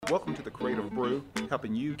Welcome to the Creative Brew,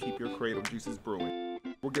 helping you keep your creative juices brewing.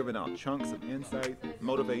 We're giving out chunks of insight,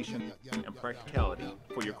 motivation, and practicality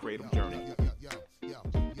for your creative journey.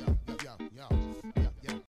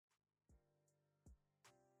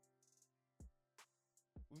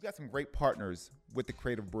 We've got some great partners with the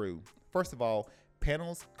Creative Brew. First of all,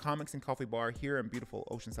 Panels Comics and Coffee Bar here in beautiful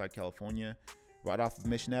Oceanside, California, right off of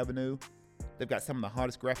Mission Avenue. They've got some of the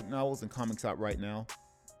hottest graphic novels and comics out right now.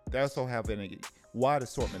 They also have a wide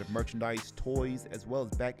assortment of merchandise, toys, as well as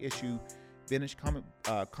back issue vintage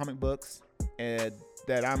comic books, and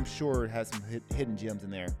that I'm sure has some hidden gems in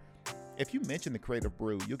there. If you mention the Creative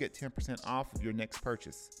Brew, you'll get 10% off of your next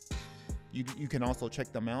purchase. You can also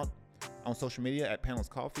check them out on social media at Panels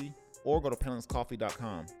Coffee or go to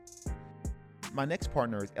panelscoffee.com. My next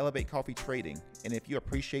partner is Elevate Coffee Trading, and if you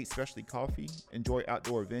appreciate specialty coffee, enjoy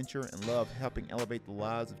outdoor adventure, and love helping elevate the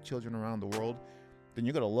lives of children around the world, then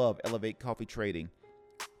you're going to love Elevate Coffee Trading.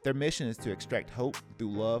 Their mission is to extract hope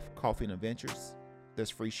through love, coffee, and adventures. There's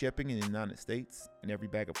free shipping in the United States, and every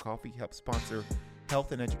bag of coffee helps sponsor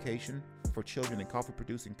health and education for children in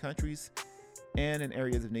coffee-producing countries and in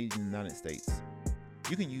areas of need in the United States.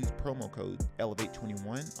 You can use promo code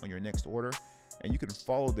ELEVATE21 on your next order, and you can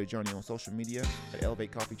follow their journey on social media at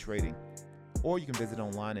Elevate Coffee Trading, or you can visit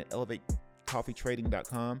online at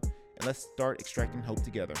elevatecoffeetrading.com, and let's start extracting hope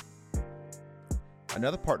together.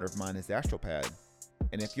 Another partner of mine is Astropad,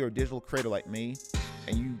 and if you're a digital creator like me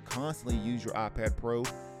and you constantly use your iPad Pro,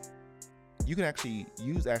 you can actually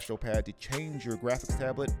use Astropad to change your graphics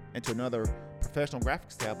tablet into another professional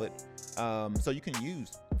graphics tablet, so you can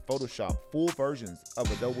use Photoshop, full versions of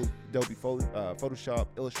Adobe Photoshop,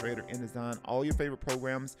 Illustrator, InDesign, all your favorite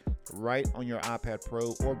programs right on your iPad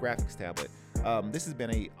Pro or graphics tablet. This has been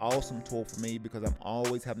an awesome tool for me because I'm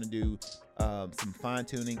always having to do some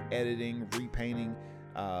fine-tuning, editing, repainting,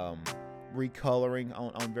 recoloring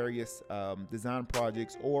on various design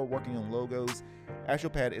projects or working on logos.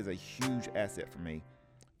 Astropad is a huge asset for me.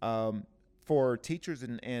 For teachers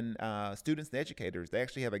and students and educators, they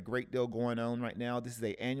actually have a great deal going on right now. This is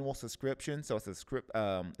an annual subscription, so it's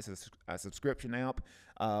a subscription app,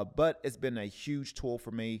 but it's been a huge tool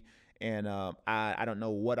for me, and I don't know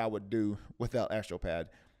what I would do without Astropad.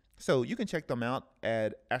 So you can check them out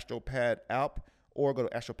at Astropad app or go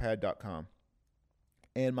to astropad.com.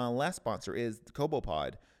 And my last sponsor is the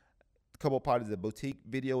KoboPod. KoboPod is a boutique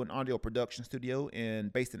video and audio production studio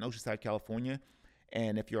based in Oceanside, California.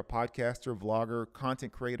 And if you're a podcaster, vlogger,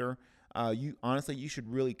 content creator, you should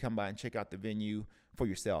really come by and check out the venue for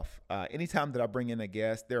yourself. Anytime that I bring in a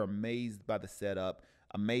guest, they're amazed by the setup,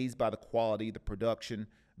 amazed by the quality, the production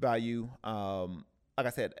value. Like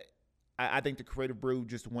I said, I think the Creative Brew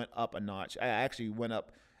just went up a notch. I actually went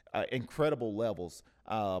up incredible levels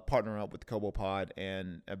partnering up with KoboPod,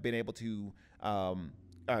 and I've been able to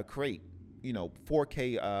create,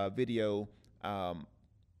 4K video.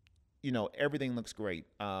 Everything looks great.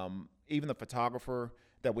 Even the photographer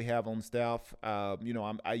that we have on staff, I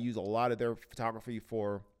use a lot of their photography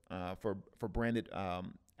for branded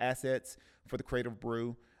assets for the Creative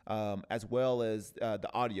Brew, as well as the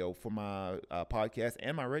audio for my podcast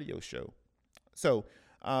and my radio show. So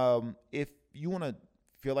if you want to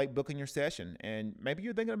feel like booking your session, and maybe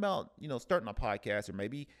you're thinking about, starting a podcast, or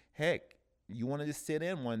maybe, heck, you want to just sit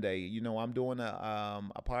in one day, I'm doing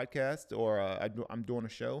a podcast, or I'm doing a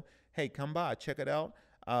show. Hey, come by, check it out.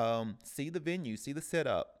 See the venue, see the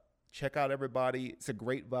setup, check out everybody. It's a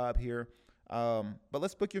great vibe here. But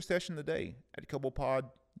let's book your session today at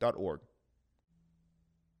kobopod.org.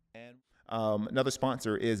 And another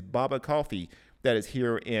sponsor is Baba Coffee, that is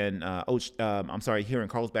here in here in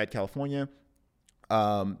Carlsbad, California.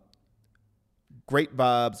 Great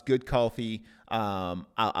vibes, good coffee.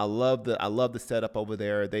 I love the setup over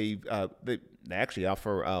there. They actually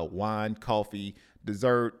offer wine, coffee,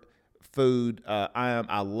 dessert, food.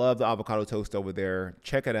 I love the avocado toast over there.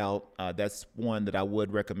 Check it out. That's one that I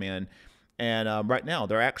would recommend. And right now,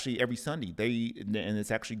 they're actually every Sunday. And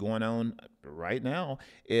it's actually going on right now.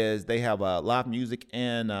 Is they have live music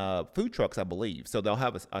and food trucks, I believe. So they'll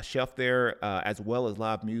have a chef there as well as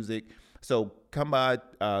live music. So come by,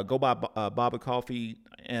 go by Baba Coffee,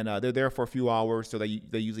 and they're there for a few hours. So they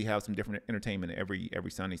usually have some different entertainment every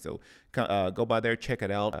Sunday. So go by there, check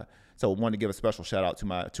it out. So I wanted to give a special shout out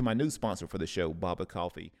to my new sponsor for the show, Baba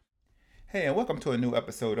Coffee. Hey, and welcome to a new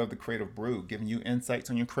episode of The Creative Brew, giving you insights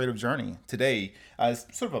on your creative journey. Today, it's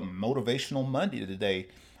sort of a motivational Monday today.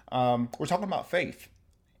 We're talking about faith.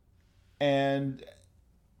 And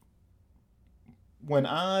when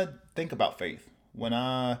I think about faith,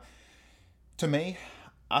 to me,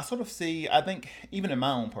 I sort of see, I think, even in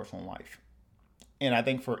my own personal life, and I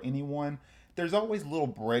think for anyone, there's always little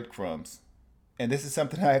breadcrumbs. And this is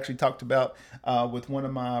something I actually talked about with one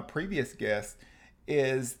of my previous guests,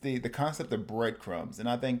 is the concept of breadcrumbs. And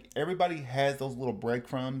I think everybody has those little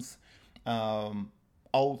breadcrumbs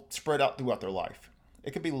all spread out throughout their life.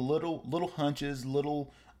 It could be little hunches,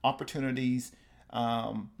 little opportunities,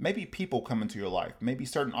 maybe people come into your life, maybe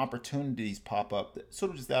certain opportunities pop up that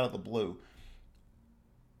sort of just out of the blue.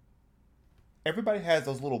 Everybody has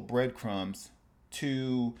those little breadcrumbs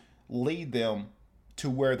to lead them to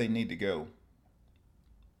where they need to go.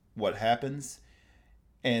 What happens,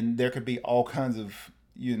 and there could be all kinds of,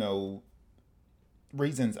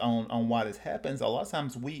 reasons on why this happens. A lot of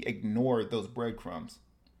times we ignore those breadcrumbs.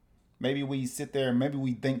 Maybe we sit there, maybe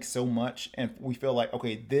we think so much and we feel like,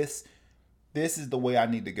 okay, this is the way I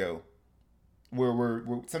need to go. We're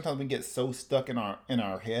sometimes we get so stuck in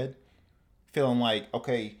our head, feeling like,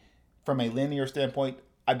 okay, from a linear standpoint,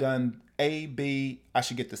 I've done A, B, I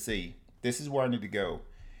should get to C. This is where I need to go.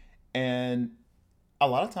 And a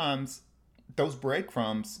lot of times those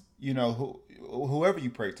breadcrumbs, whoever you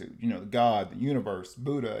pray to, God, the universe,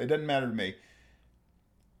 Buddha, it doesn't matter to me.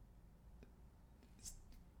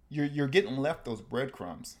 You're getting left those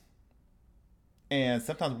breadcrumbs. And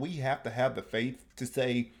sometimes we have to have the faith to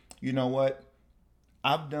say, you know what?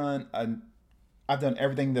 I've done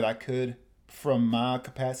everything that I could from my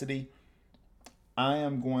capacity. I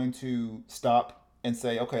am going to stop and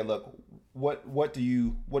say, okay, look, what do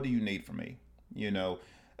you need from me? You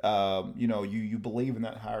believe in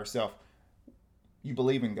that higher self. You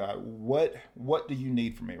believe in God. What do you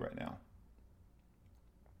need from me right now?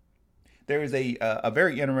 There is a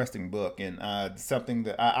very interesting book, and something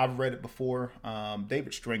that I've read it before.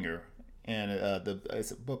 David Stringer, and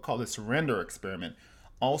it's a book called The Surrender Experiment.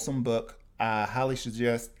 Awesome book. I highly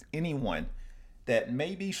suggest anyone that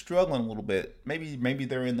may be struggling a little bit. Maybe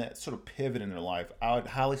they're in that sort of pivot in their life. I would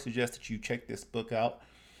highly suggest that you check this book out.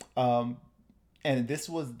 And this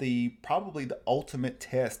was probably the ultimate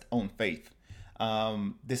test on faith.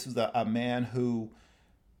 This was a man who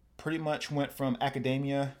pretty much went from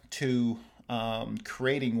academia to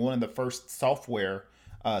creating one of the first software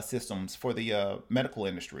systems for the medical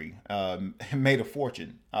industry. Made a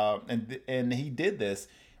fortune, and he did this.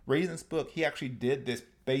 Reading this book, he actually did this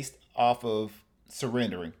based off of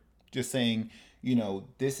surrendering, just saying,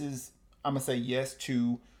 this is, I'm gonna say yes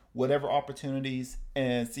to whatever opportunities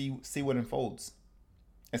and see what unfolds.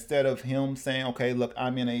 Instead of him saying, okay, look,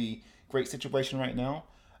 I'm in a great situation right now,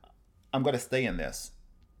 I'm gonna stay in this.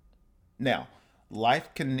 Now, life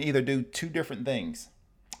can either do two different things.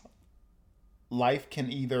 Life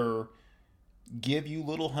can either give you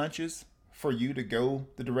little hunches for you to go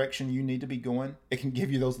the direction you need to be going. It can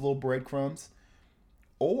give you those little breadcrumbs.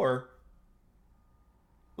 Or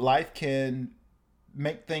life can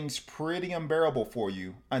make things pretty unbearable for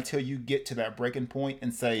you until you get to that breaking point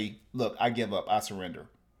and say, look, I give up, I surrender.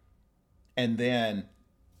 And then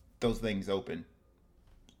those things open.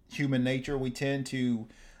 Human nature, we tend to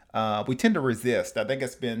resist. I think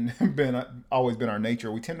it's been always been our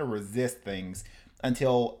nature. We tend to resist things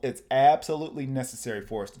until it's absolutely necessary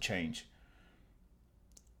for us to change.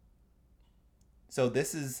 So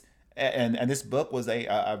this is, and this book was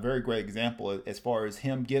a very great example as far as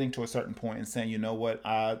him getting to a certain point and saying, you know what,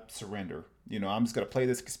 I surrender. I'm just going to play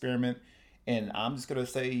this experiment, and I'm just going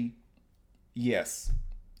to say yes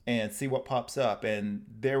and see what pops up. And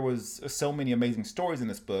there was so many amazing stories in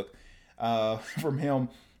this book from him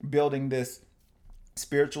building this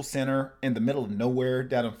spiritual center in the middle of nowhere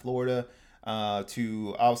down in Florida,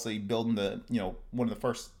 to obviously building one of the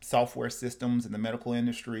first software systems in the medical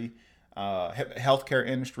industry, healthcare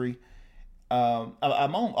industry,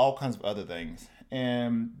 among all kinds of other things.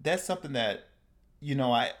 And that's something that,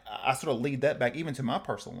 I sort of lead that back even to my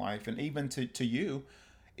personal life and even to you,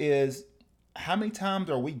 is how many times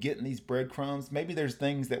are we getting these breadcrumbs? Maybe there's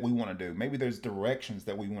things that we want to do. Maybe there's directions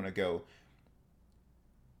that we want to go.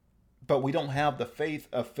 But we don't have the faith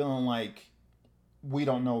of feeling like we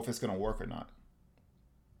don't know if it's going to work or not.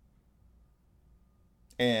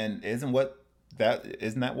 And isn't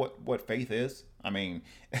that what faith is? I mean,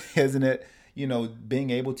 isn't it, being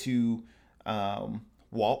able to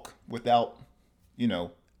walk without,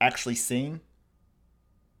 actually seeing?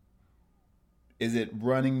 Is it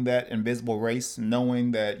running that invisible race,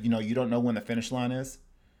 knowing that, you don't know when the finish line is,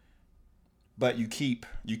 but you keep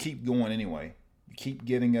going anyway. You keep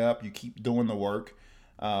getting up, you keep doing the work,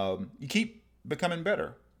 you keep becoming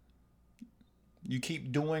better. You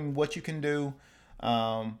keep doing what you can do,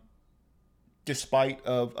 despite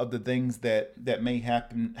of the things that may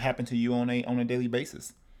happen to you on a daily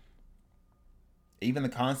basis. Even the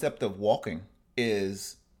concept of walking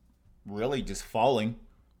is really just falling.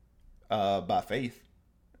 by faith.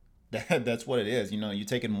 That's what it is. You're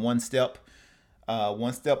taking one step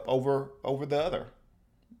over the other,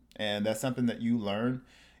 and that's something that you learn.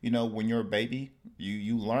 When you're a baby,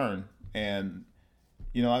 you learn, and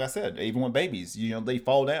like I said, even with babies, they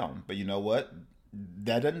fall down, but you know what?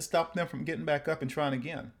 That doesn't stop them from getting back up and trying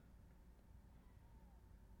again.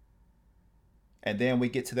 And then we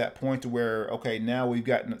get to that point to where, okay, now we've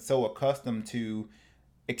gotten so accustomed to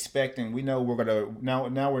expecting. We know we're gonna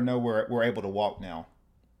now we know we're able to walk now.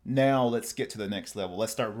 Now let's get to the next level.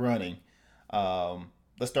 Let's start running.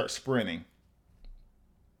 Let's start sprinting.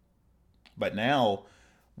 But now,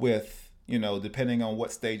 with depending on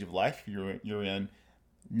what stage of life you're in,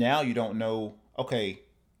 now you don't know. Okay,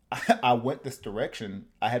 I went this direction.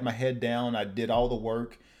 I had my head down. I did all the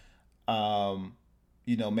work.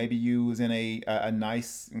 Maybe you was in a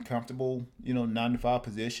nice and comfortable 9 to 5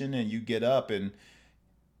 position, and you get up and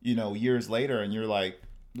years later, and you're like,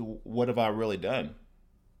 what have I really done?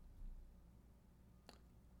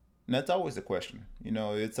 And that's always the question.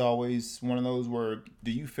 It's always one of those where,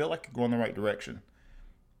 do you feel like you're going the right direction?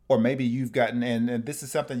 Or maybe you've gotten, and this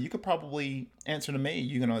is something you could probably answer to me.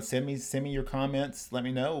 You're gonna send me your comments, let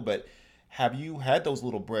me know. But have you had those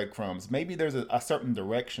little breadcrumbs? Maybe there's a certain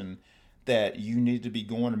direction that you need to be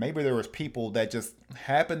going, or maybe there was people that just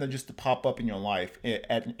happened to pop up in your life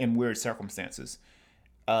in weird circumstances.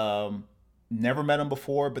 Never met them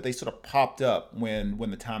before, but they sort of popped up when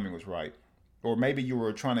the timing was right. Or maybe you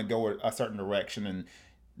were trying to go a certain direction, and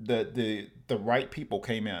the right people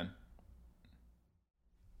came in.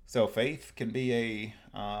 So faith can be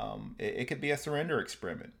it could be a surrender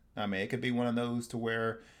experiment. I mean, it could be one of those to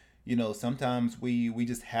where, sometimes we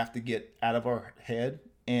just have to get out of our head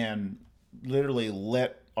and literally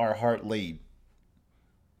let our heart lead.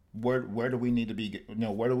 Where do we need to be?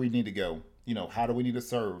 Where do we need to go? How do we need to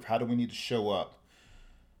serve? How do we need to show up?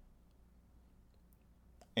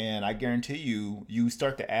 And I guarantee you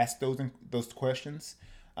start to ask those questions.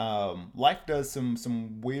 Life does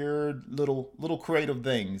some weird little creative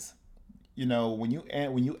things. When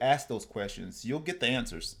you ask those questions, you'll get the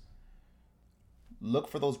answers. Look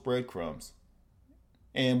for those breadcrumbs,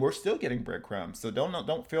 and we're still getting breadcrumbs. So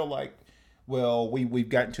don't feel like, well, we've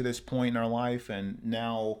gotten to this point in our life, and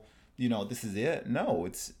now this is it. No,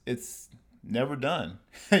 it's never done.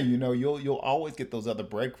 You'll always get those other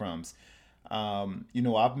breadcrumbs.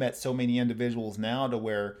 I've met so many individuals now to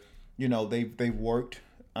where they've worked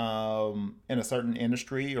in a certain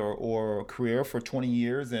industry or career for 20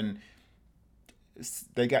 years, and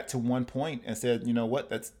they got to one point and said, what,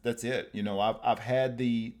 that's it. I've had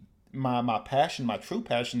my passion, my true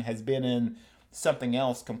passion has been in something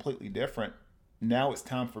else completely different. Now it's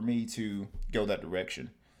time for me to go that direction.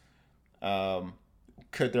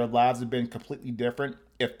 Could their lives have been completely different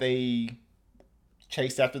if they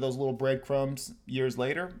chased after those little breadcrumbs years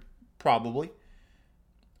later? Probably.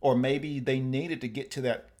 Or maybe they needed to get to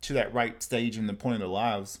that right stage in the point of their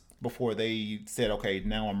lives before they said, okay,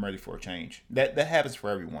 now I'm ready for a change. That happens for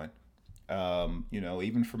everyone.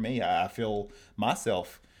 Even for me, I feel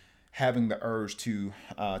myself having the urge to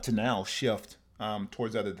now shift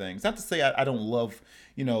towards other things. Not to say I don't love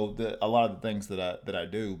a lot of the things that I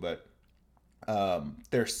do, but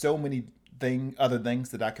there's so many other things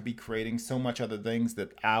that I could be creating, so much other things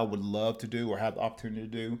that I would love to do or have the opportunity to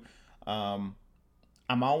do.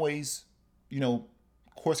 I'm always,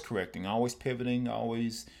 course correcting, always pivoting,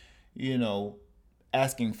 always,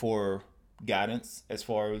 asking for guidance as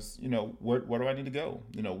far as, where do I need to go?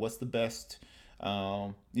 What's the best,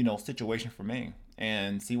 situation for me,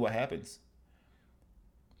 and see what happens.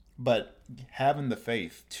 But having the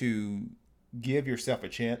faith to give yourself a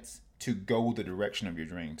chance to go the direction of your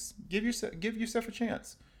dreams. Give yourself a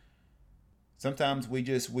chance. Sometimes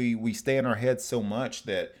we stay in our heads so much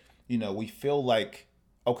that we feel like,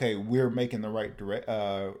 okay, we're making the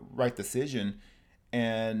right decision,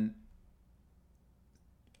 and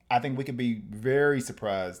I think we can be very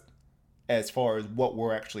surprised as far as what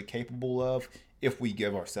we're actually capable of if we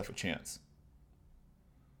give ourselves a chance.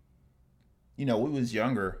 We was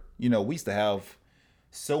younger. We used to have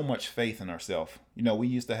so much faith in ourselves. We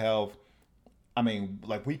used to have,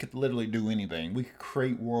 like, we could literally do anything. We could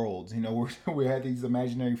create worlds. We had these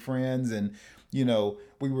imaginary friends, and we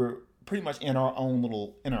were pretty much in our own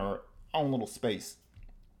little space.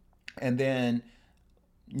 And then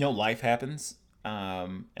life happens,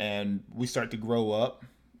 and we start to grow up.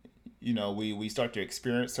 We start to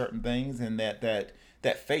experience certain things, and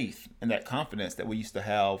that faith and that confidence that we used to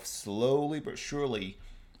have slowly but surely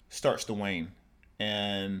starts to wane,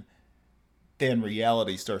 and then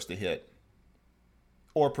reality starts to hit,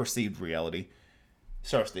 or perceived reality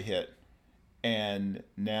starts to hit. And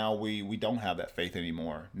now we don't have that faith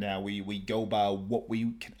anymore. Now we go by what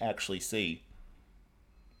we can actually see.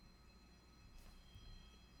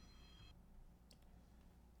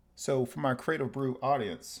 So for my Creative Brew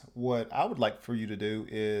audience, what I would like for you to do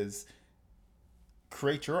is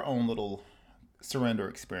create your own little surrender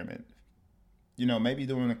experiment. Maybe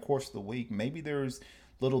during the course of the week, maybe there's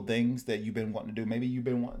little things that you've been wanting to do. Maybe you've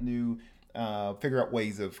been wanting to figure out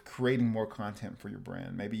ways of creating more content for your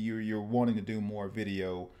brand. Maybe you're wanting to do more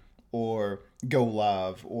video or go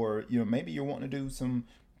live, or maybe you're wanting to do some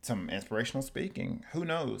inspirational speaking. Who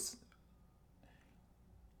knows?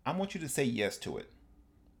 I want you to say yes to it.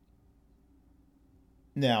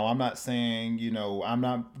 Now, I'm not saying, I'm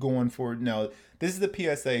not going for, no, this is the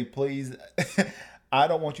PSA. Please, I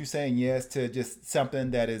don't want you saying yes to just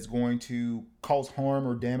something that is going to cause harm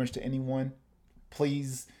or damage to anyone.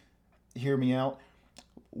 Please hear me out.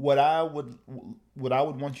 What I would what I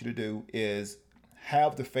would want you to do is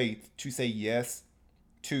have the faith to say yes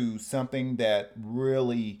to something that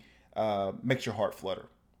really makes your heart flutter.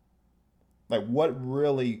 Like, what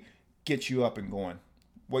really gets you up and going?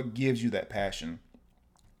 What gives you that passion?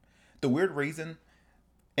 The weird reason,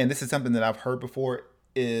 and this is something that I've heard before,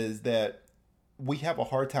 is that we have a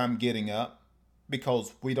hard time getting up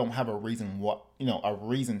because we don't have a reason a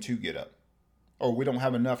reason to get up, or we don't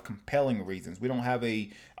have enough compelling reasons. We don't have a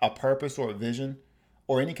purpose or a vision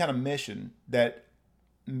or any kind of mission that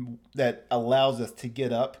allows us to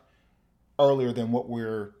get up earlier than what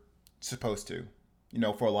we're supposed to.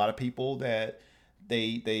 For a lot of people, that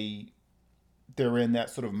they're in that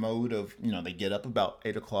sort of mode of, they get up about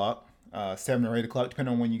 8 o'clock, 7 or 8 o'clock,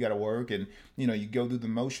 depending on when you got to work, and you go through the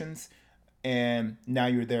motions, and now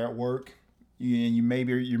you're there at work. You're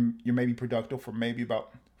maybe productive for maybe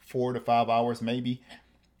about 4 to 5 hours, maybe,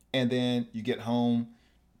 and then you get home,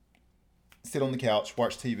 sit on the couch,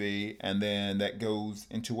 watch TV, and then that goes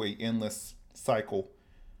into a endless cycle.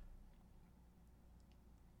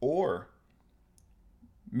 Or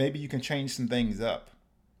maybe you can change some things up.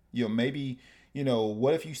 Maybe,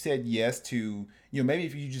 what if you said yes to, maybe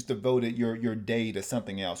if you just devoted your day to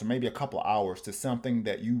something else, or maybe a couple hours to something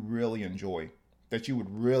that you really enjoy, that you would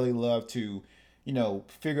really love to,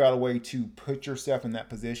 figure out a way to put yourself in that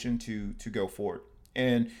position to go forward.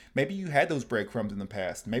 And maybe you had those breadcrumbs in the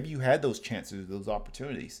past. Maybe you had those chances, those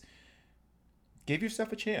opportunities. Give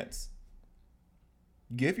yourself a chance.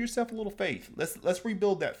 Give yourself a little faith. Let's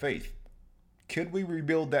rebuild that faith. Could we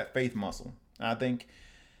rebuild that faith muscle? I think,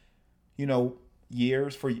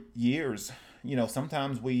 years for years,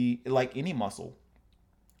 sometimes we, like any muscle,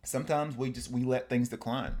 sometimes we let things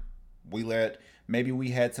decline. Maybe we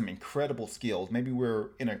had some incredible skills. Maybe we're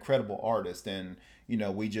an incredible artist, and,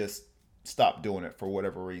 we just stopped doing it for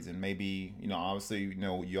whatever reason. Maybe, obviously,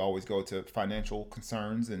 you always go to financial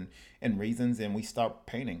concerns and reasons, and we stopped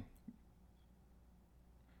painting.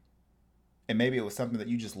 And maybe it was something that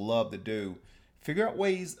you just love to do. Figure out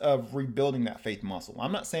ways of rebuilding that faith muscle.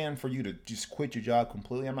 I'm not saying for you to just quit your job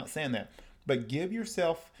completely. I'm not saying that. But give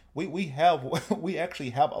yourself, we actually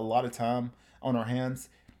have a lot of time on our hands.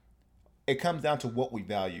 It comes down to what we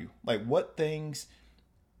value. Like, what things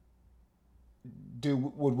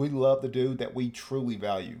would we love to do that we truly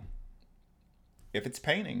value? If it's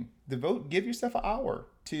painting, give yourself an hour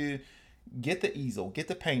to get the easel, get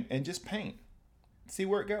the paint, and just paint. See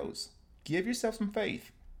where it goes. Give yourself some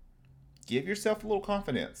faith. Give yourself a little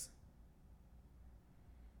confidence.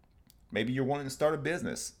 Maybe you're wanting to start a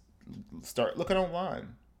business. Start looking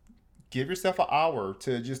online. Give yourself an hour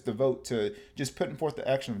to just devote to just putting forth the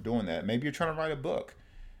action of doing that. Maybe you're trying to write a book.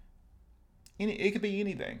 It could be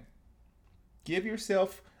anything. Give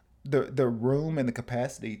yourself the room and the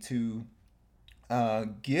capacity to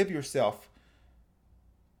give yourself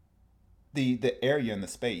the area and the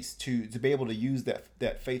space to be able to use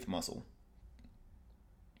that faith muscle.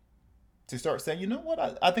 To start saying, you know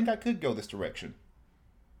what, I think I could go this direction.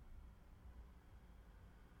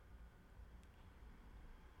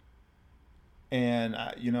 And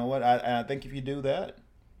you know what, I think if you do that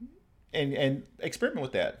and experiment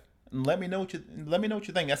with that, and let me know what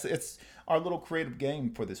you think. It's our little creative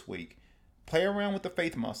game for this week. Play around with the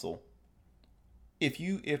faith muscle.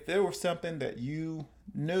 If there was something that you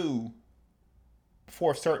knew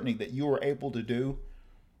for certainty that you were able to do,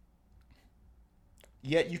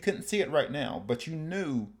 yet you couldn't see it right now, but you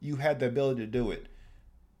knew you had the ability to do it,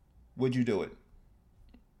 would you do it?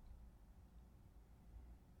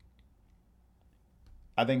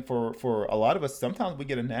 I think for a lot of us, sometimes we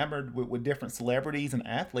get enamored with different celebrities and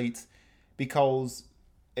athletes because,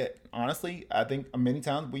 honestly, I think many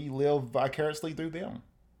times we live vicariously through them.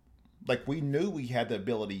 Like, we knew we had the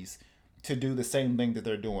abilities to do the same thing that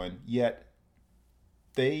they're doing, yet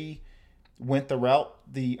they went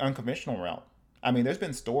the unconventional route. I mean, there's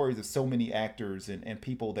been stories of so many actors and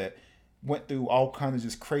people that went through all kinds of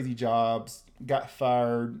just crazy jobs, got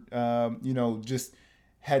fired, just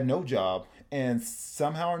had no job. And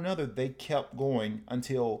somehow or another, they kept going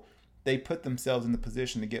until they put themselves in the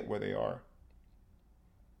position to get where they are.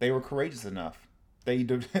 They were courageous enough. They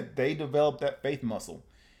they developed that faith muscle,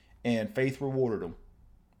 and faith rewarded them.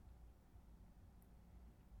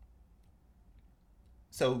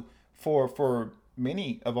 So for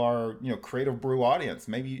many of our Creative Brew audience,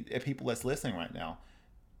 maybe people that's listening right now,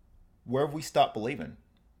 where have we stopped believing?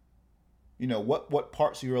 What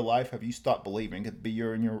parts of your life have you stopped believing? It could be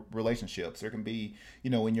in your relationships. It can be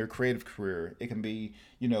in your creative career. It can be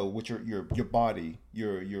with your body,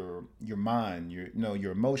 your mind,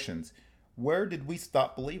 your emotions. Where did we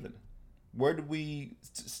stop believing? Where did we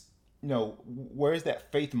where is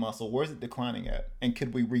that faith muscle? Where is it declining at? And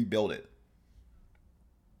could we rebuild it?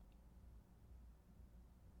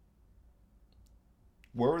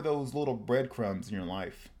 Where are those little breadcrumbs in your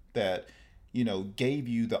life that gave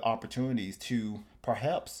you the opportunities to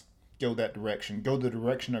perhaps go that direction, go the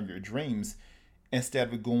direction of your dreams,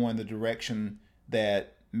 instead of going the direction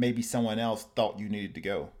that maybe someone else thought you needed to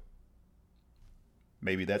go?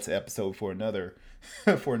 Maybe that's an episode for another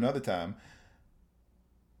for another time.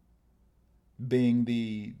 Being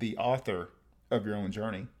the author of your own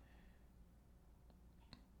journey.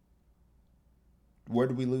 Where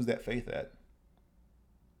do we lose that faith at?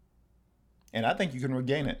 And I think you can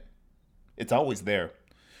regain it. It's always there.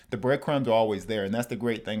 The breadcrumbs are always there. And that's the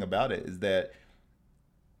great thing about it, is that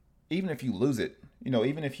even if you lose it,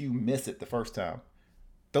 even if you miss it the first time,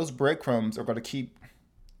 those breadcrumbs are going to keep,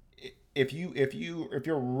 if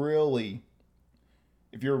you're really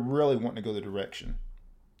wanting to go the direction,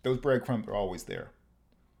 those breadcrumbs are always there.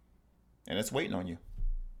 And it's waiting on you.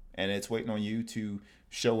 And it's waiting on you to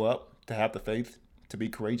show up, to have the faith, to be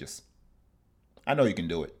courageous. I know you can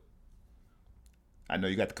do it. I know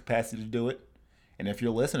you got the capacity to do it. And if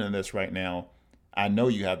you're listening to this right now, I know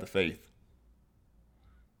you have the faith.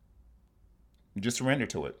 Just surrender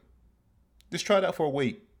to it. Just try it out for a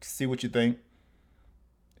week. See what you think.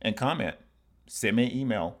 And comment. Send me an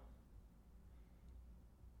email.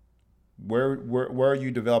 Where are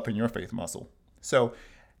you developing your faith muscle? So,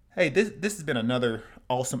 hey, this has been another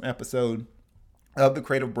awesome episode of the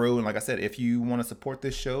Creative Brew. And like I said, if you want to support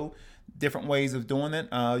this show, different ways of doing it.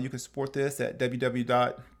 You can support this at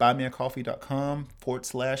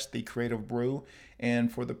www.buymeacoffee.com/The Creative Brew.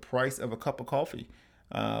 And for the price of a cup of coffee,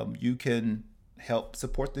 you can help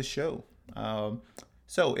support this show.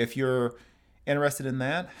 So if you're interested in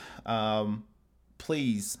that,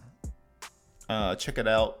 please check it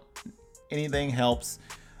out. Anything helps.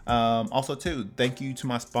 Also, too, thank you to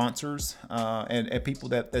my sponsors and people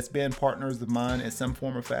that's been partners of mine in some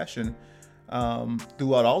form or fashion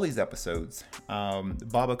throughout all these episodes.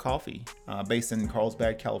 Baba Coffee, based in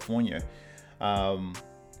Carlsbad, California.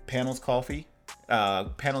 Panels Coffee,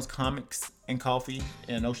 Panels Comics and Coffee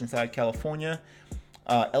in Oceanside, California.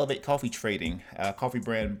 Elevate Coffee Trading, a coffee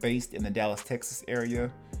brand based in the Dallas, Texas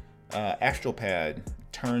area. AstroPad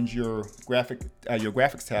turns your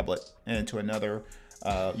graphics tablet into another,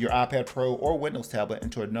 your iPad Pro or Windows tablet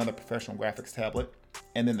into another professional graphics tablet.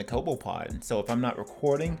 And then the KoboPod. So if I'm not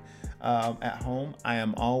recording at home, I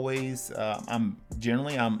am always I'm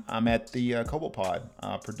at the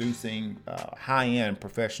KoboPod producing high-end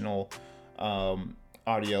professional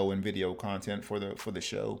audio and video content for the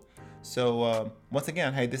show. So once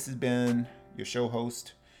again, hey, this has been your show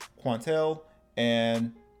host Quantel,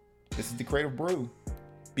 and this is the Creative Brew.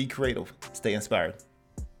 Be creative, stay inspired.